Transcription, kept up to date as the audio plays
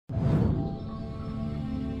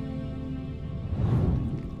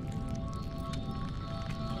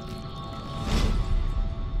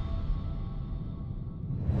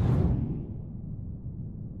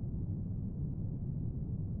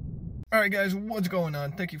Alright guys, what's going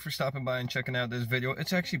on? Thank you for stopping by and checking out this video.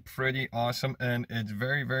 It's actually pretty awesome and it's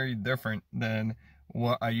very different than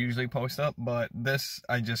what I usually post up, but this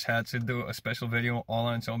I just had to do a special video all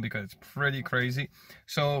on its own because it's pretty crazy.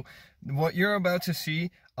 So what you're about to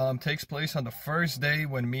see takes place on the first day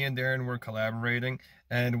when me and Darren were collaborating,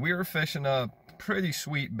 and we were fishing a pretty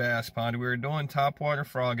sweet bass pond. We were doing topwater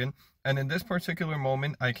frogging, and in this particular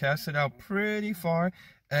moment I cast it out pretty far,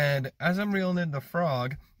 and as I'm reeling in the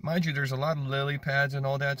frog, mind you, there's a lot of lily pads and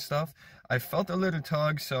all that stuff, I felt a little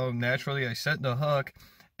tug, so naturally I set the hook,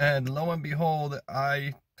 and lo and behold,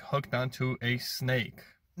 I hooked onto a snake.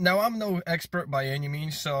 Now, I'm no expert by any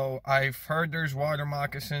means, so I've heard there's water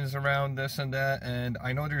moccasins around, this and that, and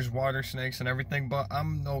I know there's water snakes and everything, but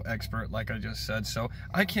I'm no expert, like I just said, so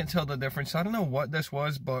I can't tell the difference. I don't know what this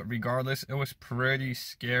was, but regardless, it was pretty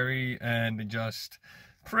scary and just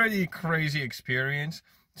pretty crazy experience.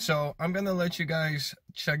 So I'm gonna let you guys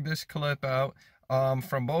check this clip out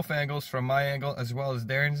from both angles, from my angle as well as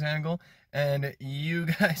Darren's angle, and you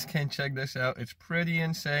guys can check this out. It's pretty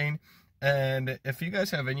insane, and if you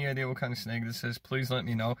guys have any idea what kind of snake this is, please let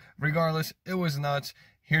me know. Regardless, it was nuts.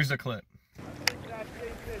 Here's the clip.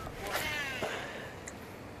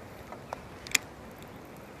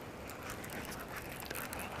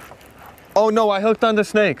 Oh no, I hooked on the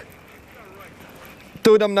snake.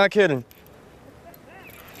 Dude, I'm not kidding.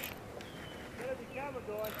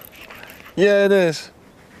 Yeah, it is.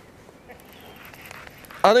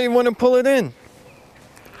 I don't even want to pull it in.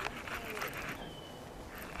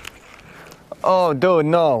 Oh, dude,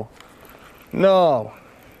 no. No.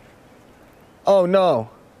 Oh, no.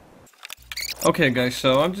 Okay, guys,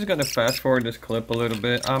 so I'm just going to fast forward this clip a little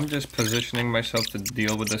bit. I'm just positioning myself to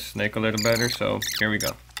deal with this snake a little better, so here we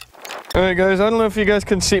go. Alright, guys, I don't know if you guys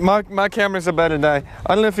can see. My camera's about to die.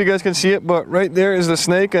 I don't know if you guys can see it, but right there is the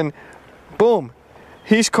snake, and boom,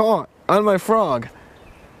 he's caught on my frog.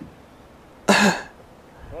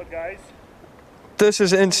 Look, guys. This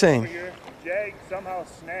is insane. Jag somehow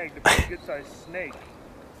snagged a pretty good sized snake.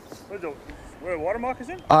 What is it? What, a water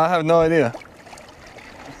moccasin? I have no idea.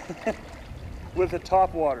 With a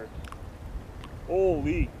topwater.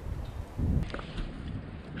 Holy.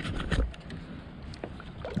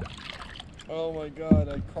 Oh my god,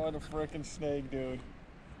 I caught a freaking snake, dude.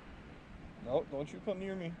 No, don't you come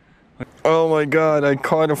near me. Oh my god, I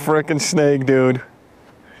caught a freaking snake, dude.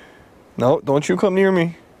 No, don't you come near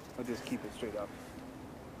me. I'll just keep it straight up.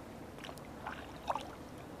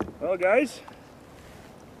 Well, guys.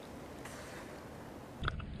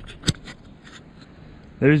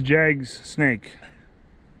 There's Jag's snake.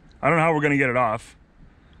 I don't know how we're gonna get it off.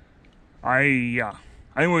 I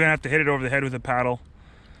think we're gonna have to hit it over the head with a paddle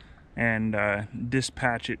and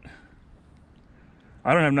dispatch it.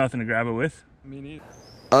 I don't have nothing to grab it with. Me neither.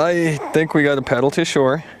 I think we got to paddle to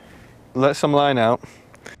shore, let some line out,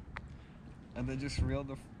 and then just reel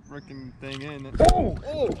the freaking thing in.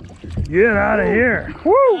 Oh! Get out of here!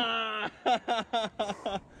 Woo!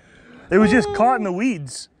 It was just caught in the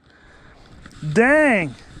weeds.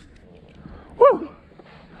 Dang! Woo!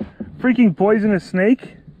 Freaking poisonous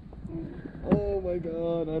snake. Oh my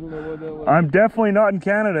god, I don't know what that was. I'm definitely not in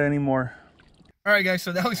Canada anymore. Alright guys,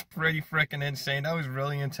 so that was pretty freaking insane. That was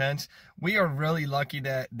really intense. We are really lucky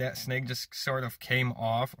that that snake just sort of came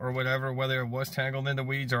off or whatever, whether it was tangled in the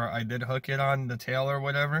weeds or I did hook it on the tail or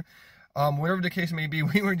whatever. Whatever the case may be,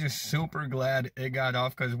 we were just super glad it got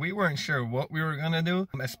off because we weren't sure what we were going to do,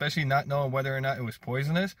 especially not knowing whether or not it was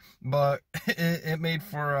poisonous. But it made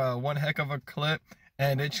for one heck of a clip.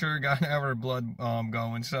 And it sure got our blood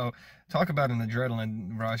going. So talk about an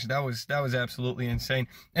adrenaline rush. That was absolutely insane.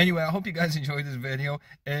 Anyway, I hope you guys enjoyed this video.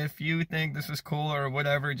 If you think this was cool or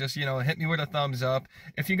whatever, just, you know, hit me with a thumbs up.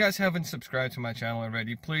 If you guys haven't subscribed to my channel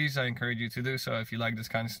already, please, I encourage you to do so if you like this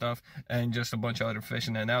kind of stuff and just a bunch of other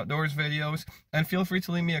fishing and outdoors videos. And feel free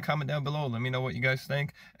to leave me a comment down below. Let me know what you guys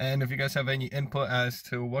think. And if you guys have any input as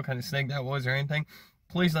to what kind of snake that was or anything,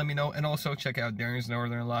 please let me know, and also check out Darren's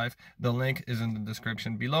Northern Life. The link is in the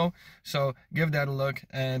description below, so give that a look,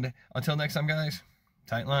 and until next time guys,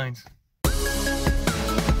 tight lines.